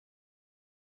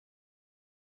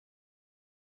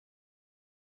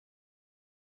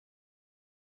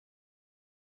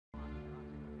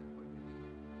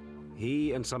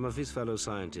He and some of his fellow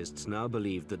scientists now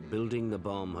believed that building the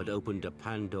bomb had opened a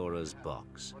Pandora's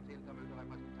box.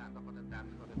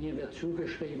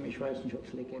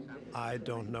 I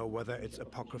don't know whether it's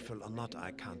apocryphal or not,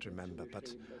 I can't remember,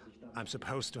 but I'm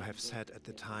supposed to have said at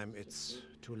the time it's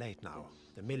too late now.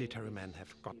 The military men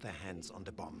have got their hands on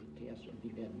the bomb.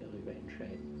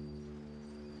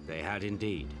 They had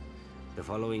indeed. The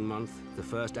following month, the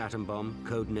first atom bomb,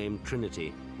 codenamed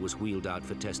Trinity, was wheeled out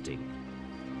for testing.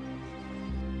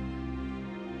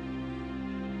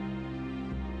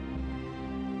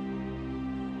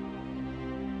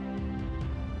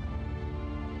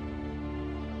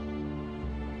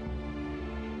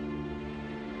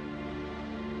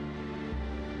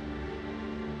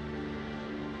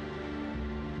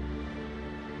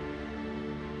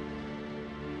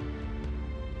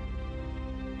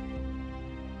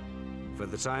 For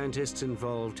the scientists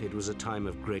involved, it was a time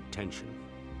of great tension.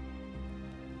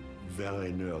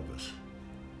 Very nervous.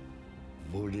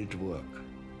 Would it work?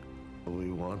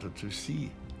 We wanted to see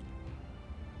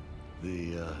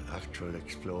the actual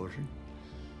explosion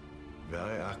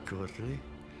very accurately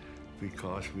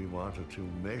because we wanted to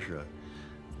measure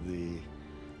the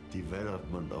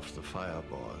development of the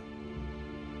fireball.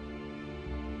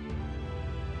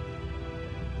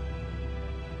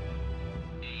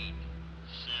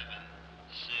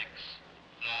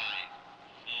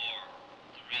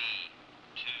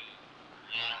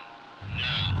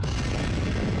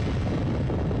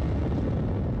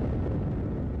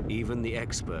 Even the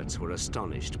experts were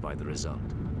astonished by the result.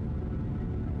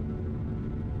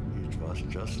 It was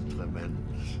just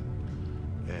tremendous.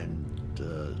 And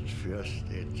first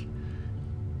it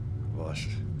was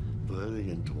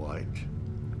brilliant white.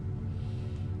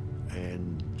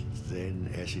 And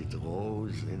then as it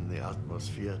rose in the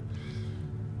atmosphere,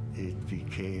 it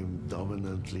became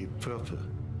dominantly purple.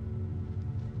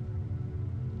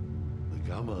 The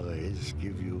gamma rays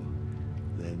give you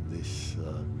then this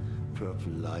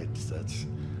purple light, that's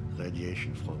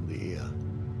radiation from the air.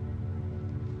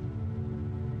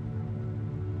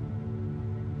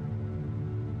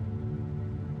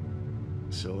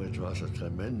 So it was a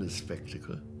tremendous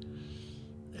spectacle,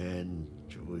 and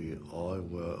we all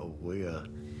were aware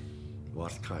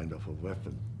what kind of a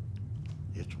weapon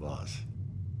it was.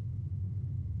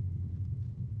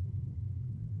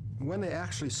 When they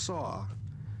actually saw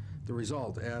the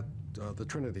result at the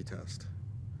Trinity test,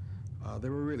 they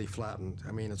were really flattened.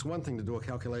 I mean, it's one thing to do a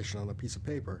calculation on a piece of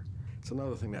paper. It's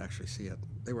another thing to actually see it.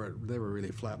 They were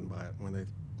really flattened by it when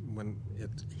it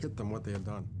hit them what they had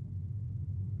done.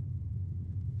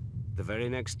 The very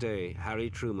next day, Harry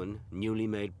Truman, newly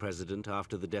made president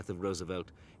after the death of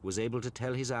Roosevelt, was able to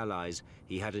tell his allies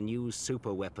he had a new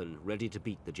super weapon ready to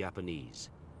beat the Japanese.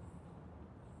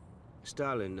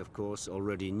 Stalin, of course,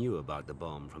 already knew about the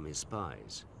bomb from his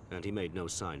spies, and he made no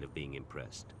sign of being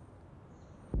impressed.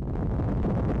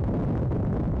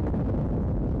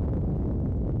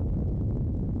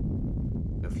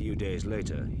 A few days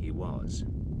later, he was.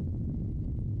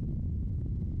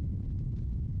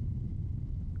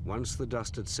 Once the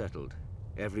dust had settled,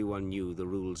 everyone knew the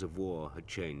rules of war had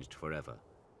changed forever.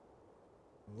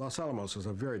 Los Alamos was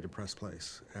a very depressed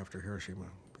place after Hiroshima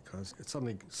because it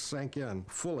suddenly sank in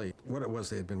fully what it was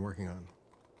they had been working on.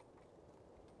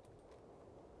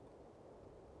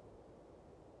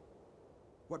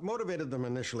 What motivated them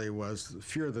initially was the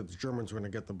fear that the Germans were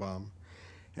going to get the bomb.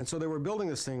 And so they were building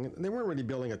this thing. They weren't really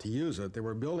building it to use it. They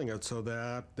were building it so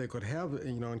that they could have,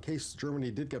 in case Germany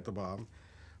did get the bomb,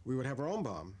 we would have our own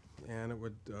bomb, and it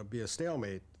would be a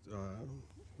stalemate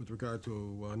with regard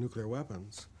to nuclear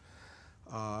weapons.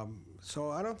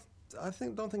 So I don't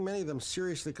think many of them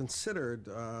seriously considered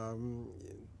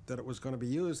that it was going to be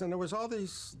used. And there was all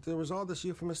this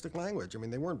euphemistic language. I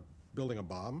mean, they weren't building a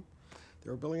bomb; they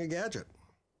were building a gadget.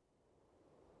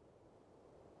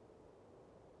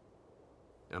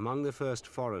 Among the first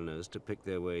foreigners to pick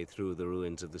their way through the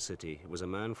ruins of the city was a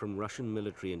man from Russian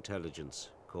military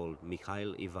intelligence called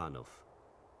Mikhail Ivanov.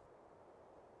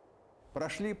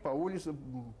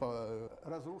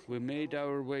 We made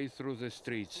our way through the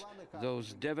streets,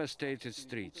 those devastated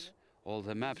streets. All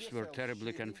the maps were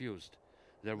terribly confused.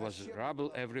 There was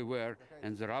rubble everywhere,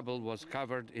 and the rubble was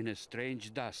covered in a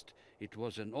strange dust. It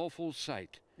was an awful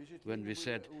sight. When we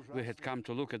said we had come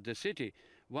to look at the city,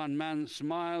 one man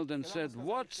smiled and said,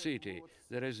 "What city?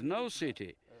 There is no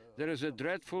city. There is a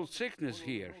dreadful sickness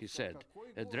here," he said,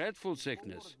 "a dreadful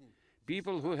sickness.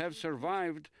 People who have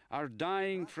survived are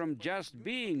dying from just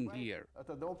being here."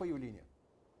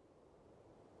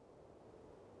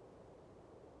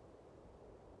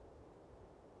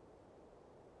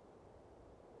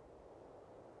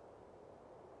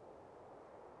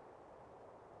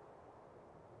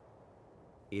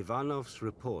 Ivanov's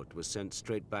report was sent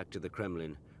straight back to the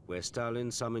Kremlin, where Stalin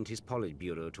summoned his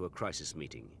Politburo to a crisis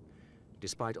meeting.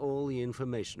 Despite all the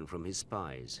information from his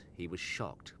spies, he was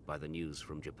shocked by the news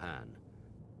from Japan.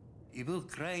 He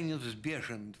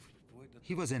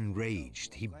was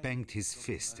enraged. He banged his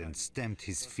fist and stamped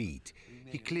his feet.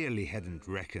 He clearly hadn't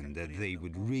reckoned that they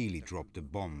would really drop the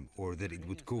bomb or that it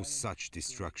would cause such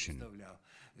destruction.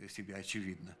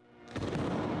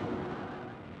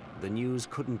 The news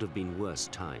couldn't have been worse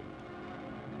timed.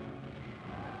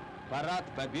 Парад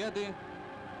Победы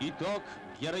 – итог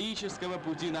героического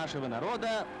пути нашего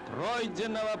народа,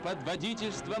 пройденного под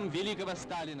водительством великого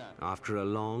Сталина. After a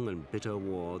long and bitter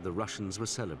war, the Russians were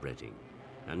celebrating.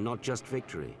 And not just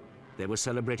victory, they were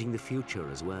celebrating the future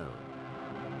as well.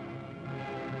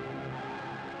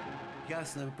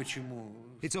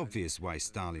 It's obvious why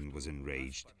Stalin was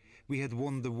enraged. We had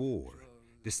won the war.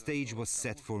 The stage was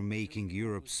set for making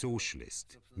Europe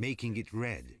socialist, making it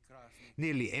red.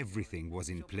 Nearly everything was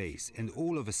in place, and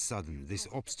all of a sudden this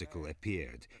obstacle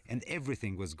appeared, and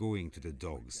everything was going to the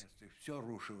dogs.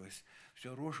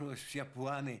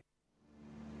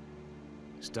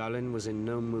 Stalin was in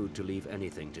no mood to leave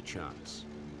anything to chance.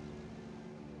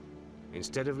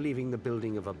 Instead of leaving the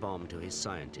building of a bomb to his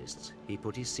scientists, he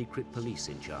put his secret police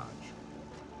in charge.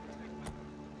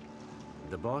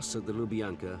 The boss at the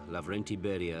Lubyanka, Lavrenti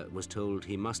Beria, was told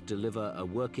he must deliver a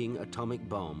working atomic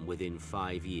bomb within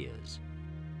 5 years.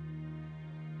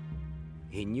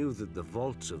 He knew that the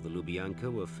vaults of the Lubyanka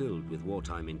were filled with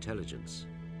wartime intelligence.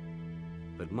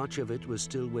 But much of it was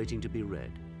still waiting to be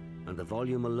read, and the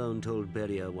volume alone told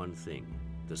Beria one thing: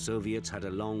 the Soviets had a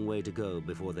long way to go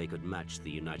before they could match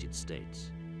the United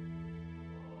States.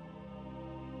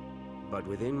 But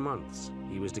within months,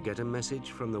 he was to get a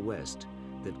message from the West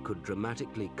that could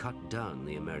dramatically cut down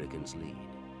the Americans' lead.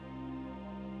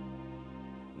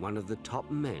 One of the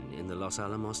top men in the Los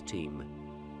Alamos team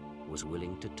was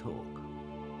willing to talk.